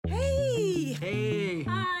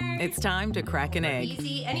It's time to crack an egg.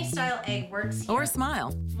 Easy, any style egg works here. Or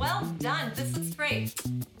smile. Well done. This looks great.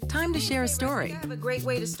 Time to share a story. I have a great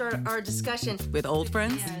way to start our discussion. With old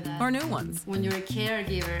friends or new ones. When you're a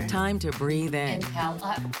caregiver. Time to breathe in. Inhale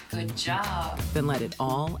up. Good job. Then let it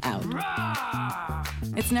all out.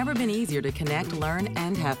 It's never been easier to connect, learn,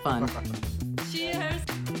 and have fun. Cheers.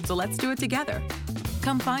 So let's do it together.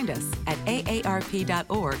 Come find us at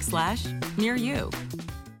aarp.org/near you.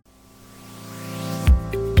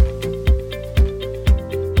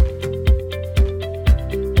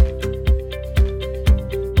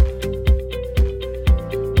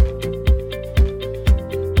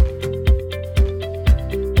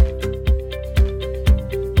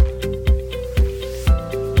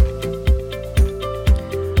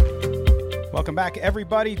 Welcome back,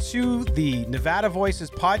 everybody, to the Nevada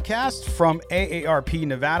Voices podcast from AARP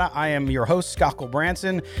Nevada. I am your host, Scott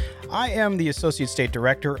Branson. I am the Associate State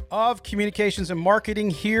Director of Communications and Marketing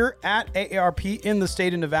here at AARP in the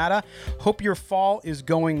state of Nevada. Hope your fall is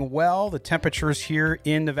going well. The temperatures here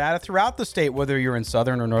in Nevada, throughout the state, whether you're in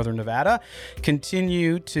southern or northern Nevada,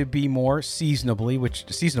 continue to be more seasonable, which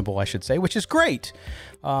is great.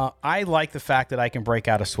 I like the fact that I can break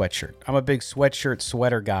out a sweatshirt. I'm a big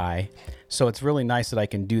sweater guy. So it's really nice that I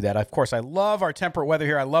can do that. Of course, I love our temperate weather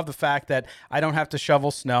here. I love the fact that I don't have to shovel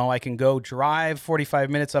snow. I can go drive 45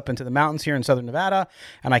 minutes up into the mountains here in southern Nevada,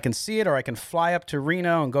 and I can see it, or I can fly up to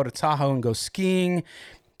Reno and go to Tahoe and go skiing.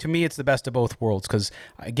 To me, it's the best of both worlds because,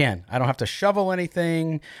 again, I don't have to shovel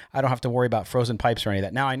anything. I don't have to worry about frozen pipes or any of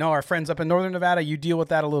that. Now, I know our friends up in northern Nevada, you deal with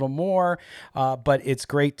that a little more, but it's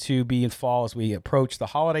great to be in fall as we approach the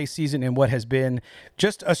holiday season in what has been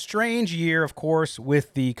just a strange year, of course,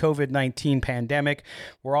 with the COVID-19 pandemic.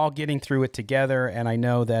 We're all getting through it together, and I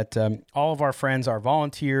know that all of our friends, our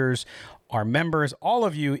volunteers, our members, all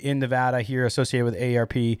of you in Nevada here associated with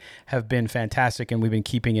AARP have been fantastic, and we've been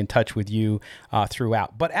keeping in touch with you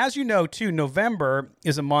throughout. But as you know, too, November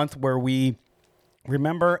is a month where we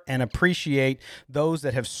remember and appreciate those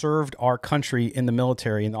that have served our country in the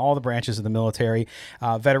military, in all the branches of the military.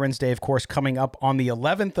 Veterans Day, of course, coming up on the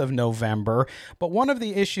 11th of November. But one of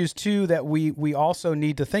the issues, too, that we also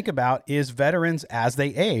need to think about is veterans as they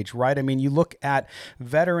age, right? I mean, you look at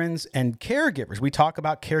veterans and caregivers. We talk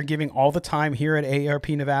about caregiving all the time here at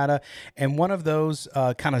AARP Nevada. And one of those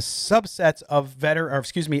kind of subsets of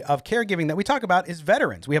of caregiving that we talk about is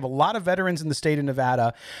veterans. We have a lot of veterans in the state of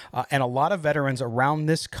Nevada and a lot of veterans around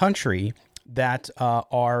this country that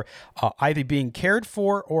are either being cared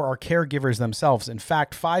for or are caregivers themselves. In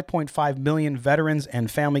fact, 5.5 million veterans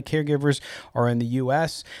and family caregivers are in the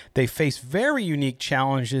U.S. They face very unique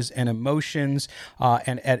challenges and emotions.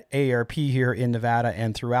 And at AARP here in Nevada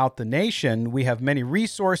and throughout the nation, we have many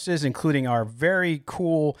resources, including our very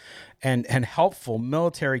cool and helpful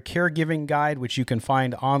military caregiving guide, which you can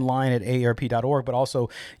find online at aarp.org, but also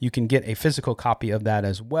you can get a physical copy of that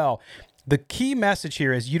as well. The key message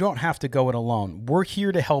here is you don't have to go it alone. We're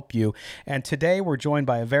here to help you. And today we're joined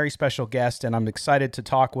by a very special guest, and I'm excited to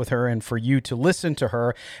talk with her and for you to listen to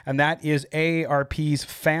her. And that is AARP's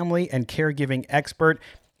family and caregiving expert,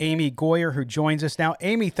 Amy Goyer, who joins us now.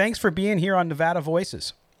 Amy, thanks for being here on Nevada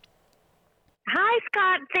Voices. Hi,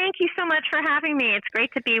 Scott. Thank you so much for having me. It's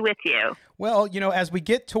great to be with you. Well, as we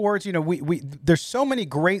get towards, there's so many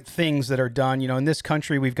great things that are done. In this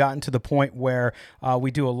country, we've gotten to the point where we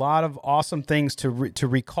do a lot of awesome things to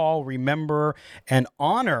recall, remember, and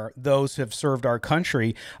honor those who have served our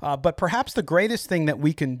country. But perhaps the greatest thing that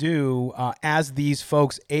we can do as these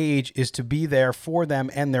folks age is to be there for them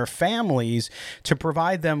and their families, to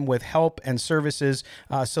provide them with help and services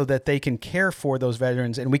so that they can care for those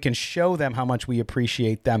veterans and we can show them how much we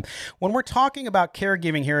appreciate them. When we're talking about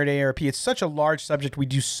caregiving here at AARP, it's such a large subject. We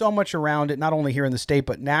do so much around it, not only here in the state,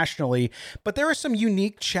 but nationally. But there are some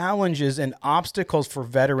unique challenges and obstacles for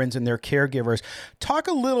veterans and their caregivers. Talk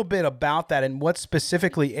a little bit about that and what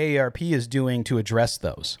specifically AARP is doing to address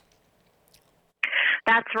those.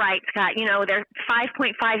 That's right, Scott. There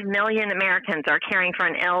 5.5 million Americans are caring for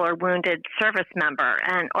an ill or wounded service member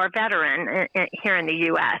or veteran here in the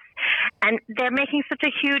U.S. And they're making such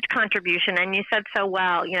a huge contribution. And you said so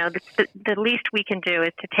well, the least we can do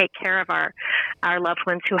is to take care of our loved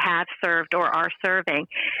ones who have served or are serving.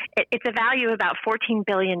 It's a value of about $14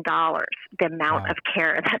 billion, the amount of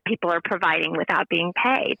care that people are providing without being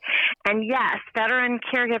paid. And yes, veteran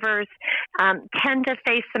caregivers tend to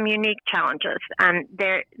face some unique challenges.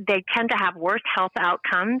 They tend to have worse health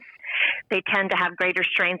outcomes. They tend to have greater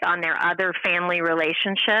strains on their other family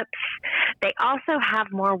relationships. They also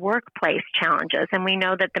have more workplace challenges, and we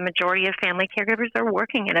know that the majority of family caregivers are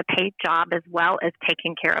working in a paid job as well as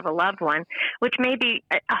taking care of a loved one, which may be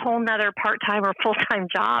a whole nother part-time or full-time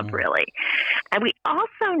job, really. And we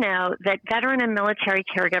also know that veteran and military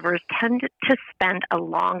caregivers tend to spend a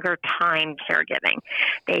longer time caregiving.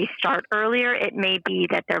 They start earlier. It may be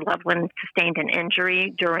that their loved one sustained an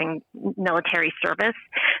injury during military service,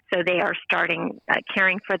 so they are starting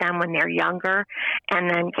caring for them when they're younger and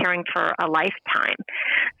then caring for a lifetime.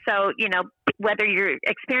 So, whether your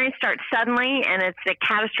experience starts suddenly and it's a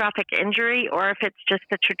catastrophic injury or if it's just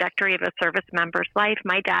the trajectory of a service member's life.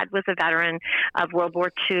 My dad was a veteran of World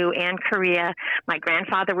War II and Korea. My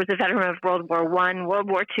grandfather was a veteran of World War I, World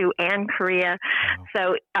War II, and Korea.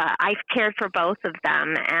 So I've cared for both of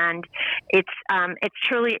them, and it's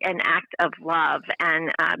truly an act of love.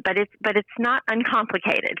 And but it's not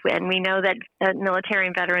uncomplicated. And we know that military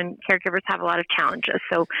and veteran caregivers have a lot of challenges.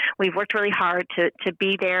 So we've worked really hard to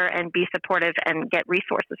be there and be supportive and get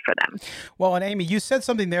resources for them. Well, and Amy, you said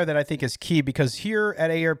something there that I think is key, because here at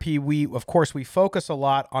AARP, we focus a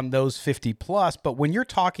lot on those 50 plus, but when you're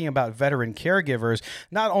talking about veteran caregivers,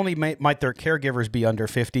 not only might their caregivers be under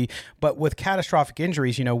 50, but with catastrophic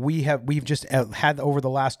injuries, we've just had over the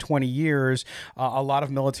last 20 years, a lot of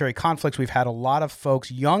military conflicts. We've had a lot of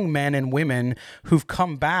folks, young men and women, who've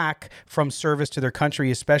come back from service to their country,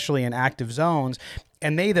 especially in active zones,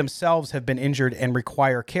 and they themselves have been injured and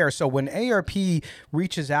require care. So when AARP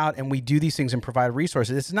reaches out and we do these things and provide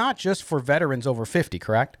resources, it's not just for veterans over 50,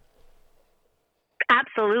 correct?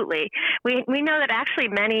 Absolutely. We know that actually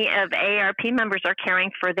many of AARP members are caring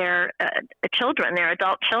for their children, their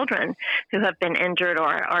adult children who have been injured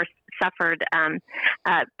or suffered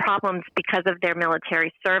problems because of their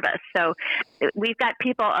military service. So we've got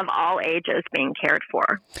people of all ages being cared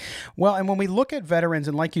for. Well, and when we look at veterans,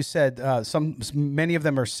 and like you said, many of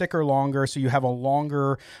them are sicker longer, so you have a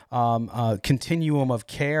longer continuum of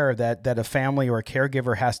care that a family or a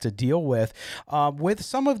caregiver has to deal with. With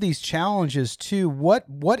some of these challenges too,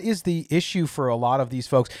 what is the issue for a lot of these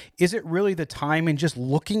folks? Is it really the time and just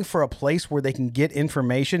looking for a place where they can get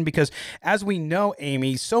information? Because as we know,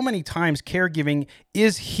 Amy, so many times caregiving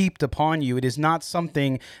is heaped upon you. It is not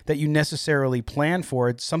something that you necessarily plan for.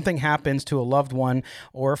 It's something happens to a loved one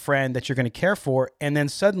or a friend that you're going to care for, and then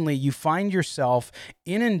suddenly you find yourself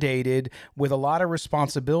inundated with a lot of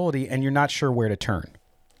responsibility and you're not sure where to turn.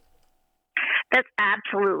 That's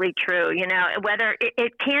absolutely true. Whether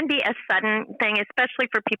it can be a sudden thing, especially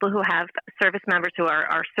for people who have service members who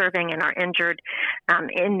are serving and are injured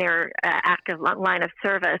in their active line of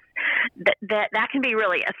service, that can be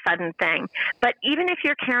really a sudden thing. But even if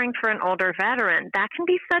you're caring for an older veteran, that can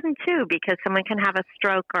be sudden too, because someone can have a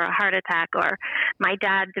stroke or a heart attack, or my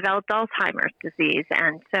dad developed Alzheimer's disease.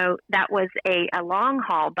 And so that was a long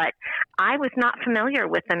haul, but I was not familiar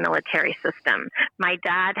with the military system. My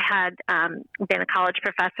dad had been a college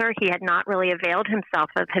professor. He had not really availed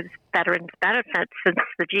himself of his veterans benefits since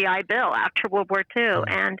the GI Bill after World War II.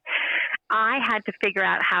 And I had to figure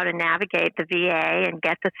out how to navigate the VA and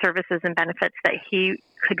get the services and benefits that he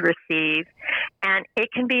could receive. And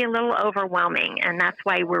it can be a little overwhelming. And that's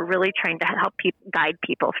why we're really trying to help guide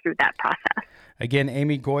people through that process. Again,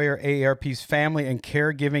 Amy Goyer, AARP's family and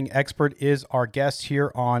caregiving expert, is our guest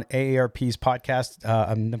here on AARP's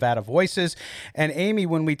podcast, Nevada Voices. And Amy,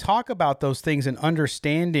 when we talk about those things and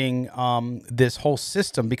understanding this whole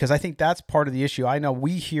system, because I think that's part of the issue. I know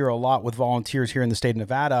we hear a lot with volunteers here in the state of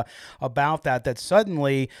Nevada about that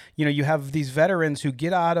suddenly, you have these veterans who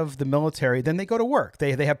get out of the military, then they go to work.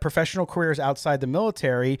 They have professional careers outside the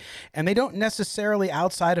military, and they don't necessarily,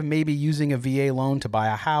 outside of maybe using a VA loan to buy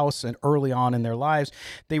a house and early on in their lives,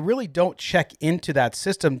 they really don't check into that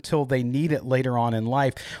system till they need it later on in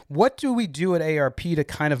life. What do we do at AARP to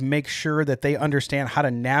kind of make sure that they understand how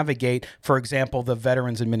to navigate, for example, the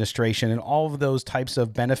Veterans Administration and all of those types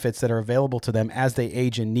of benefits that are available to them as they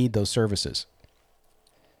age and need those services?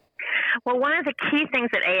 Well, one of the key things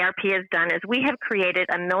that AARP has done is we have created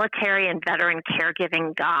a military and veteran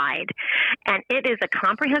caregiving guide. And it is a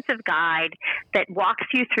comprehensive guide that walks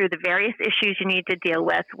you through the various issues you need to deal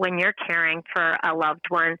with when you're caring for a loved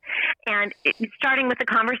one. And starting with the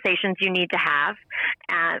conversations you need to have,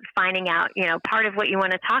 finding out, part of what you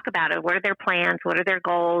want to talk about it. What are their plans? What are their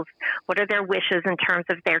goals? What are their wishes in terms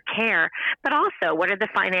of their care? But also, what are the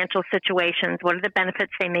financial situations? What are the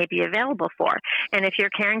benefits they may be available for? And if you're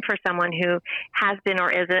caring for someone who has been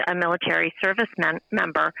or is a military service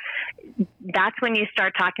member, that's when you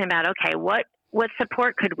start talking about, okay, what what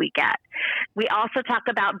support could we get? We also talk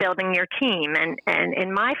about building your team. And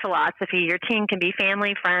in my philosophy, your team can be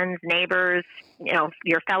family, friends, neighbors,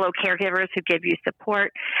 your fellow caregivers who give you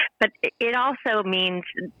support. But it also means,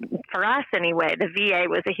 for us anyway, the VA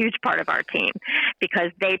was a huge part of our team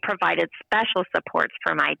because they provided special supports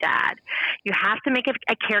for my dad. You have to make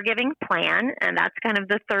a caregiving plan, and that's kind of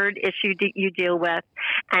the third issue that you deal with.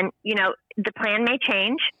 And, the plan may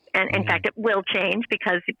change. And in fact, it will change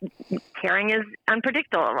because caring is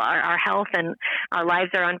unpredictable. Our health and our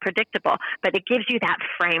lives are unpredictable. But it gives you that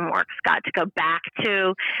framework, Scott, to go back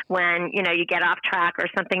to when, you get off track or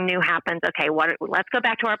something new happens. Okay, let's go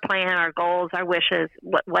back to our plan, our goals, our wishes.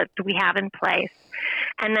 What do we have in place?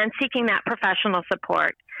 And then seeking that professional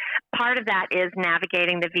support. Part of that is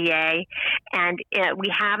navigating the VA, and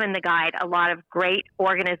we have in the guide a lot of great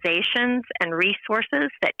organizations and resources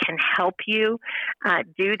that can help you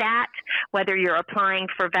do that, whether you're applying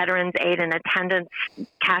for Veterans Aid and Attendance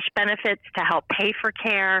cash benefits to help pay for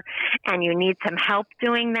care and you need some help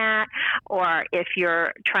doing that, or if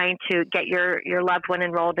you're trying to get your loved one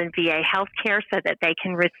enrolled in VA healthcare so that they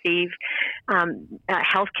can receive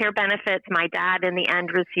healthcare benefits. My dad, in the end,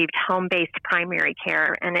 received home-based primary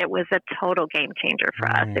care, and it was a total game changer for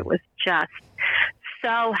us. It was just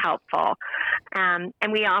so helpful. And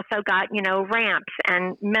we also got, ramps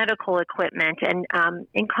and medical equipment and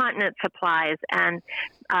incontinence supplies and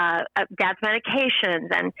dad's medications.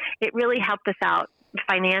 And it really helped us out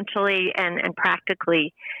financially and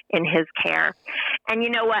practically in his care. And you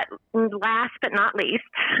know what? Last but not least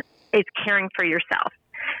is caring for yourself.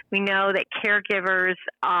 We know that caregivers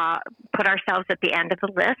put ourselves at the end of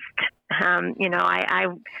the list.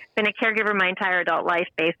 I've been a caregiver my entire adult life,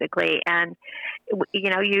 basically. And,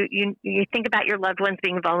 you think about your loved ones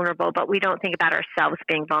being vulnerable, but we don't think about ourselves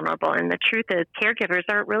being vulnerable. And the truth is caregivers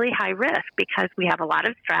are at really high risk because we have a lot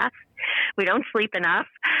of stress. We don't sleep enough.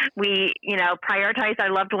 We, prioritize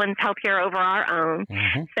our loved ones' healthcare over our own.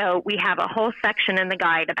 Mm-hmm. So we have a whole section in the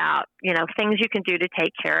guide about, things you can do to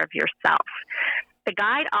take care of yourself. The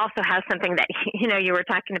guide also has something that, you were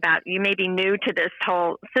talking about. You may be new to this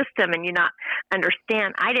whole system and you not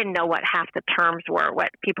understand. I didn't know what half the terms were,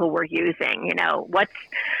 what people were using. What's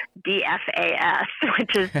DFAS,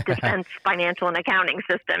 which is Defense Financial and Accounting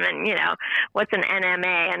System, and, what's an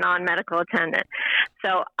NMA, a non-medical attendant.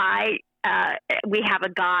 So we have a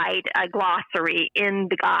guide, a glossary in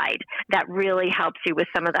the guide that really helps you with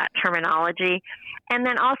some of that terminology. And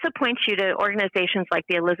then also points you to organizations like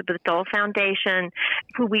the Elizabeth Dole Foundation,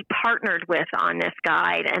 who we partnered with on this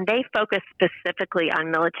guide, and they focus specifically on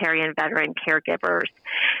military and veteran caregivers.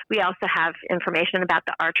 We also have information about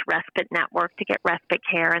the Arch Respite Network to get respite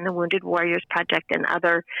care, and the Wounded Warriors Project, and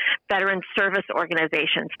other veteran service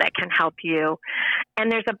organizations that can help you. And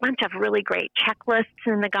there's a bunch of really great checklists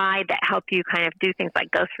in the guide that help you kind of do things like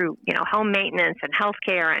go through, home maintenance and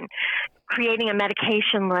healthcare and creating a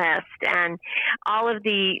medication list and all of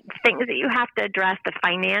the things that you have to address, the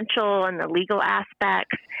financial and the legal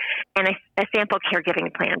aspects, and a sample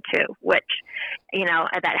caregiving plan too, which,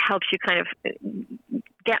 that helps you kind of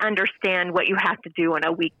understand what you have to do on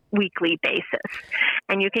a weekly basis.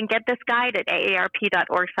 And you can get this guide at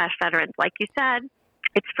aarp.org/veterans. Like you said,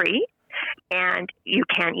 it's free. And you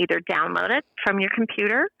can either download it from your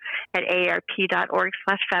computer at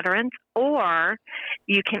aarp.org/veterans, or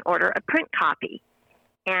you can order a print copy.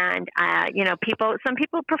 And, some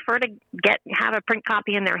people prefer to have a print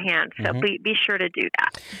copy in their hands. So be sure to do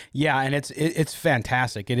that. Yeah. And it's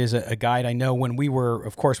fantastic. It is a guide. I know when we're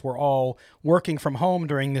all working from home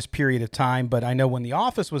during this period of time, but I know when the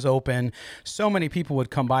office was open, so many people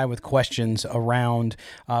would come by with questions around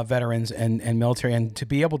veterans and military, and to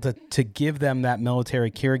be able to give them that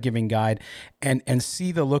military caregiving guide and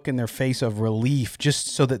see the look in their face of relief, just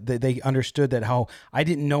so that they understood that how I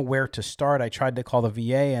didn't know where to start. I tried to call the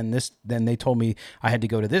VA, and then they told me I had to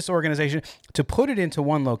go to this organization. To put it into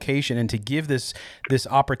one location and to give this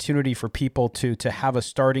opportunity for people to have a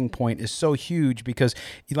starting point is so huge, because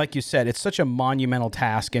like you said, it's such a monumental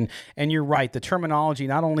task. And you're right, the terminology,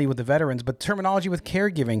 not only with the veterans, but terminology with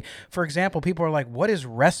caregiving. For example, people are like, what is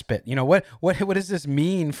respite? What does this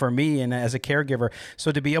mean for me and as a caregiver?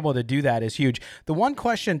 So to be able to do that is huge. The one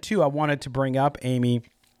question too I wanted to bring up, Amy,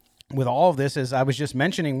 with all of this, as I was just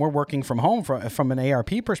mentioning, we're working from home from an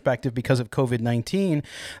ARP perspective because of COVID-19.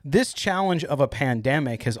 This challenge of a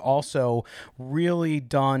pandemic has also really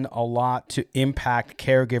done a lot to impact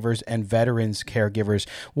caregivers and veterans caregivers.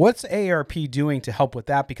 What's ARP doing to help with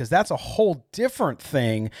that? Because that's a whole different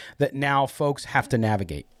thing that now folks have to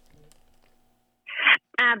navigate.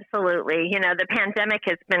 Absolutely. The pandemic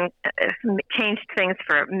has been changed things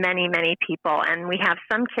for many, many people. And we have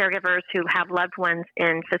some caregivers who have loved ones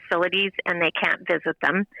in facilities and they can't visit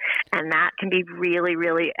them. And that can be really,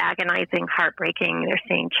 really agonizing, heartbreaking. They're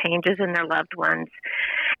seeing changes in their loved ones.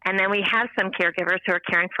 And then we have some caregivers who are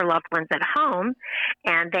caring for loved ones at home,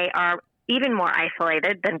 and they are even more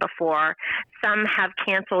isolated than before. Some have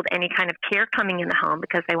canceled any kind of care coming in the home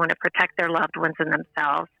because they want to protect their loved ones and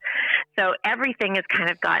themselves. So everything has kind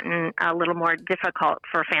of gotten a little more difficult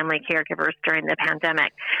for family caregivers during the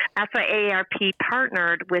pandemic. That's why AARP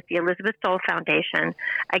partnered with the Elizabeth Dole Foundation,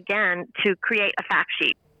 again, to create a fact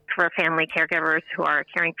sheet for family caregivers who are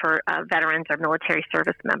caring for veterans or military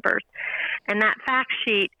service members. And that fact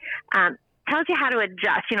sheet tells you how to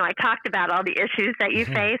adjust. I talked about all the issues that you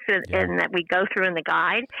face and that we go through in the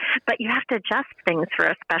guide, but you have to adjust things for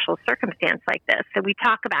a special circumstance like this. So we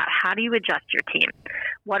talk about how do you adjust your team?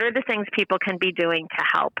 What are the things people can be doing to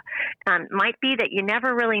help? Might be that you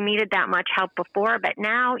never really needed that much help before, but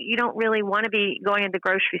now you don't really want to be going to the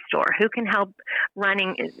grocery store. Who can help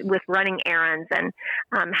running errands? And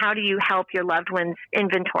how do you help your loved ones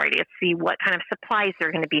inventory to see what kind of supplies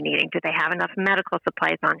they're going to be needing? Do they have enough medical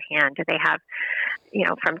supplies on hand? Do they have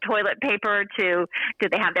from toilet paper to do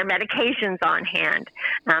they have their medications on hand?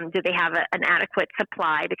 Do they have an adequate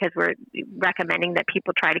supply? Because we're recommending that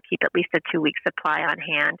people try to keep at least a 2-week supply on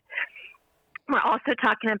hand. We're also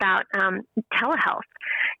talking about telehealth.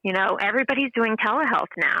 Everybody's doing telehealth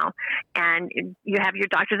now, and you have your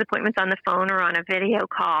doctor's appointments on the phone or on a video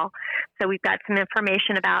call. So we've got some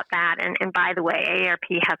information about that. And by the way,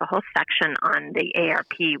 AARP has a whole section on the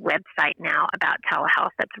AARP website now about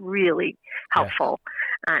telehealth that's really helpful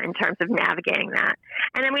in terms of navigating that.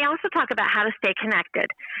 And then we also talk about how to stay connected.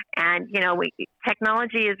 And,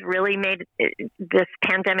 technology has really made this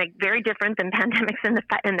pandemic very different than pandemics in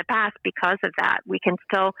the past because of that. We can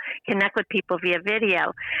still connect with people via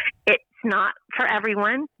video. It's not for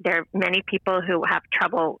everyone. There are many people who have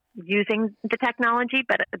trouble using the technology,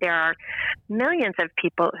 but there are millions of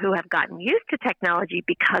people who have gotten used to technology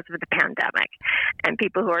because of the pandemic, and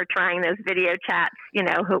people who are trying those video chats,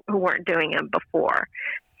 who weren't doing them before.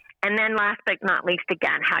 And then last but not least,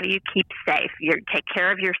 again, how do you keep safe? You take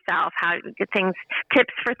care of yourself,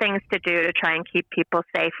 tips for things to do to try and keep people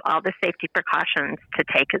safe, all the safety precautions to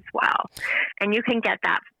take as well. And you can get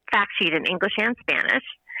that fact sheet in English and Spanish.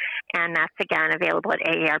 And that's, again, available at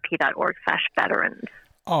aarp.org/veterans.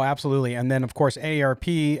 Oh, absolutely. And then, of course,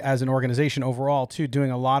 AARP as an organization overall, too,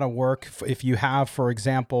 doing a lot of work. If you have, for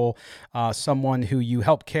example, someone who you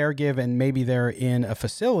help caregive and maybe they're in a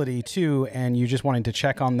facility, too, and you just wanting to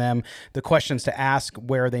check on them, the questions to ask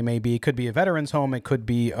where they may be. It could be a veteran's home. It could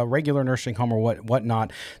be a regular nursing home or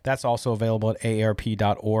whatnot. That's also available at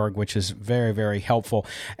aarp.org, which is very, very helpful.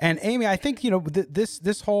 And Amy, I think,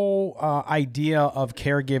 this whole idea of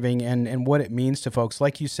caregiving and what it means to folks,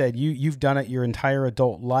 like you said, you've done it your entire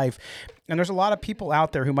adult life. And there's a lot of people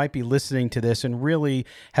out there who might be listening to this and really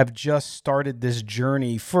have just started this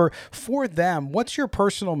journey. For them, what's your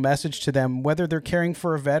personal message to them, whether they're caring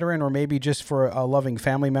for a veteran or maybe just for a loving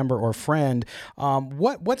family member or friend?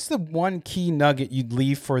 What's the one key nugget you'd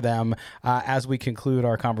leave for them as we conclude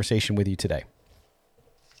our conversation with you today?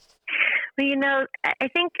 Well, I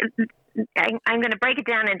think I'm going to break it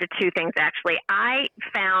down into two things, actually. I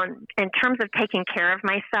found, in terms of taking care of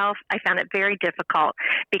myself, I found it very difficult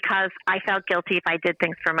because I felt guilty if I did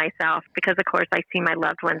things for myself because, of course, I see my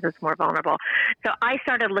loved ones as more vulnerable. So I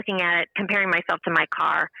started looking at it, comparing myself to my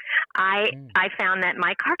car. I found that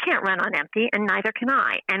my car can't run on empty, and neither can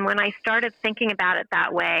I. And when I started thinking about it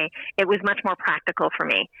that way, it was much more practical for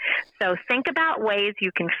me. So think about ways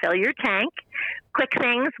you can fill your tank. Quick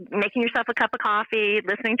things, making yourself a cup of coffee,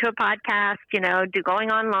 listening to a podcast,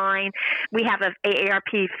 going online. We have a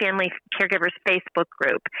AARP Family Caregivers Facebook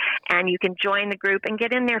group, and you can join the group and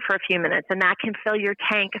get in there for a few minutes, and that can fill your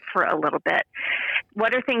tank for a little bit.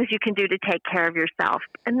 What are things you can do to take care of yourself?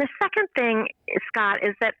 And the second thing, Scott,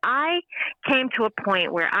 is that I came to a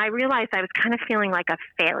point where I realized I was kind of feeling like a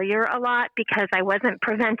failure a lot because I wasn't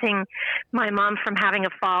preventing my mom from having a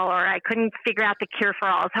fall, or I couldn't figure out the cure for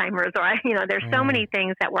Alzheimer's, or there's so many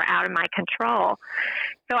things that were out of my control.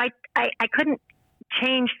 So I couldn't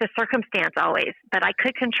change the circumstance always, but I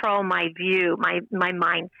could control my view, my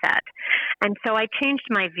mindset. And so I changed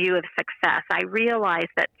my view of success. I realized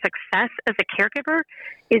that success as a caregiver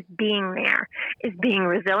is being there, is being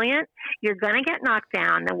resilient. You're going to get knocked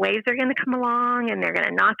down. The waves are going to come along and they're going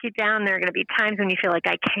to knock you down. There are going to be times when you feel like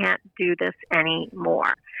I can't do this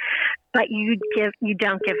anymore. But you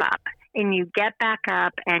don't give up. And you get back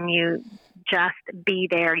up and you just be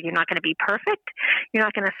there. You're not going to be perfect. You're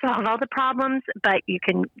not going to solve all the problems, but you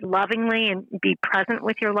can lovingly and be present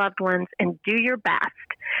with your loved ones and do your best.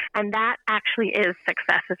 And that actually is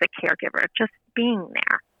success as a caregiver, just being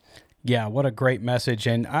there. Yeah, what a great message.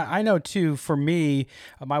 And I know, too, for me,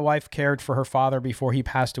 my wife cared for her father before he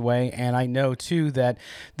passed away. And I know, too, that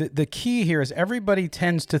the key here is everybody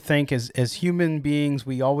tends to think as human beings,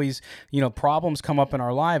 we always, problems come up in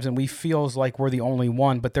our lives and we feel like we're the only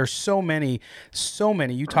one. But there's so many.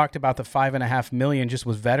 You talked about the 5.5 million just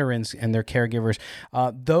with veterans and their caregivers.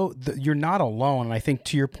 You're not alone. And I think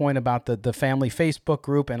to your point about the family Facebook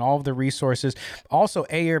group and all of the resources, also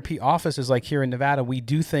AARP offices like here in Nevada, we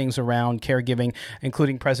do things around caregiving,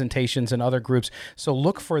 including presentations and other groups. So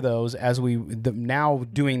look for those as now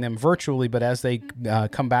doing them virtually, but as they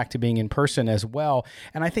come back to being in person as well.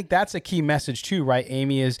 And I think that's a key message too, right,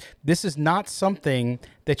 Amy, is this is not something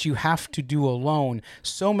that you have to do alone.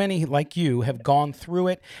 So many like you have gone through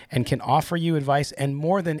it and can offer you advice, and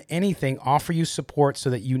more than anything, offer you support so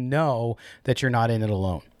that you know that you're not in it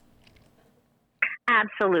alone.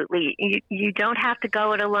 Absolutely. You don't have to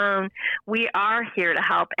go it alone. We are here to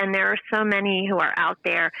help, and there are so many who are out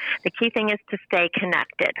there. The key thing is to stay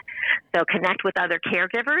connected. So connect with other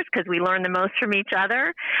caregivers because we learn the most from each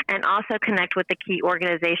other, and also connect with the key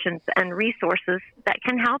organizations and resources that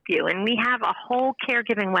can help you. And we have a whole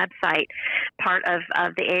caregiving website, part of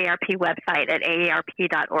the AARP website at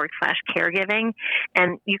aarp.org/caregiving.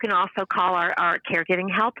 And you can also call our caregiving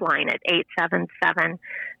helpline at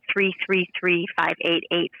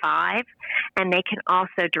 877-333-5885, and they can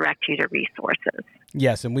also direct you to resources.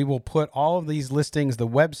 Yes, and we will put all of these listings, the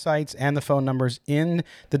websites and the phone numbers in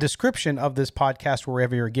the description of this podcast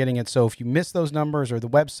wherever you're getting it. So if you miss those numbers or the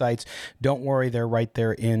websites, don't worry, they're right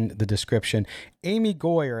there in the description. Amy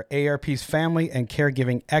Goyer, AARP's family and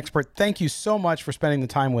caregiving expert, thank you so much for spending the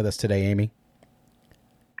time with us today, Amy.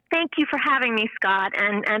 Thank you for having me, Scott,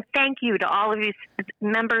 and thank you to all of you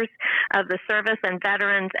members of the service and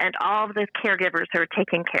veterans and all of the caregivers who are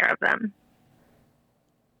taking care of them.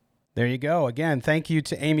 There you go. Again, thank you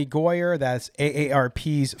to Amy Goyer. That's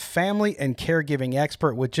AARP's family and caregiving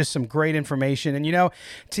expert with just some great information. And,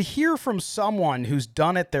 to hear from someone who's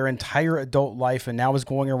done it their entire adult life and now is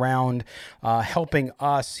going around helping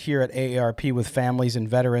us here at AARP with families and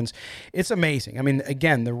veterans, it's amazing. I mean,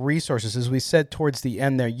 again, the resources, as we said towards the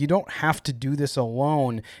end there, you don't have to do this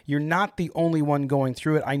alone. You're not the only one going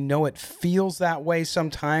through it. I know it feels that way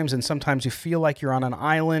sometimes, and sometimes you feel like you're on an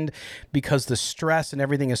island because the stress and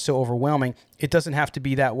everything is so overwhelming. It doesn't have to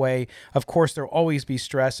be that way. Of course, there'll always be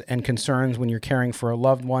stress and concerns when you're caring for a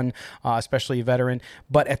loved one, especially a veteran.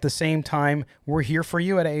 But at the same time, we're here for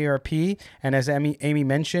you at AARP. And as Amy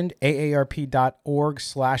mentioned,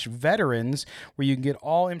 aarp.org/veterans, where you can get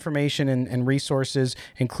all information and resources,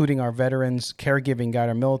 including our Veterans Caregiving Guide,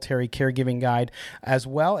 our Military Caregiving Guide, as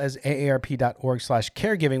well as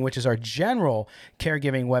aarp.org/caregiving, which is our general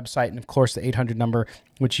caregiving website. And of course, the 800 number,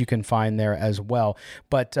 which you can find there as well.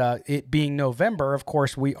 But it being November, of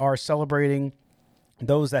course, we are celebrating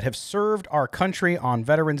those that have served our country on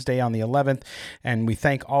Veterans Day on the 11th. And we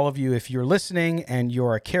thank all of you if you're listening and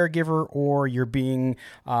you're a caregiver or you're being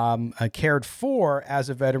cared for as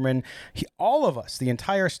a veteran. All of us, the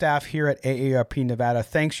entire staff here at AARP Nevada,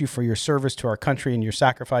 thanks you for your service to our country and your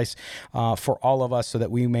sacrifice for all of us so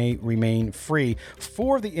that we may remain free.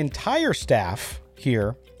 For the entire staff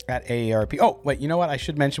here at AARP. Oh, wait, you know what? I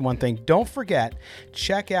should mention one thing. Don't forget,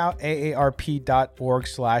 check out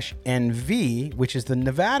aarp.org/NV, which is the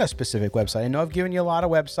Nevada-specific website. I know I've given you a lot of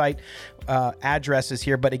website addresses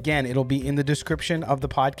here, but again, it'll be in the description of the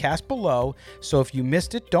podcast below. So if you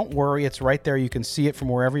missed it, don't worry. It's right there. You can see it from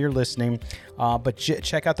wherever you're listening. But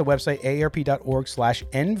check out the website,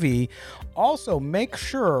 aarp.org/NV. Also, make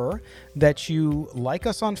sure that you like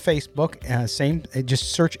us on Facebook.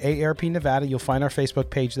 Just search AARP Nevada. You'll find our Facebook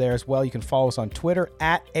page there as well. You can follow us on Twitter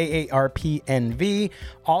at AARPNV.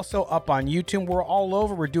 Also up on YouTube. We're all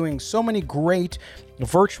over. We're doing so many great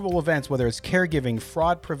virtual events, whether it's caregiving,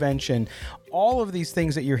 fraud prevention, all of these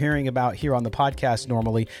things that you're hearing about here on the podcast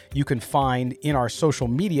normally, you can find in our social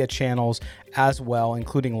media channels as well,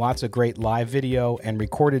 including lots of great live video and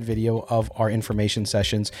recorded video of our information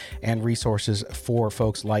sessions and resources for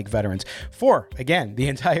folks like veterans. For, again, the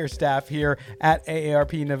entire staff here at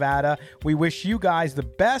AARP Nevada, we wish you guys the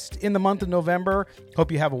best in the month of November.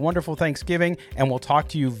 Hope you have a wonderful Thanksgiving, and we'll talk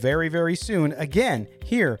to you very, very soon again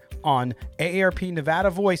here on AARP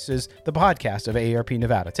Nevada Voices, the podcast of AARP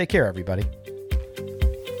Nevada. Take care, everybody.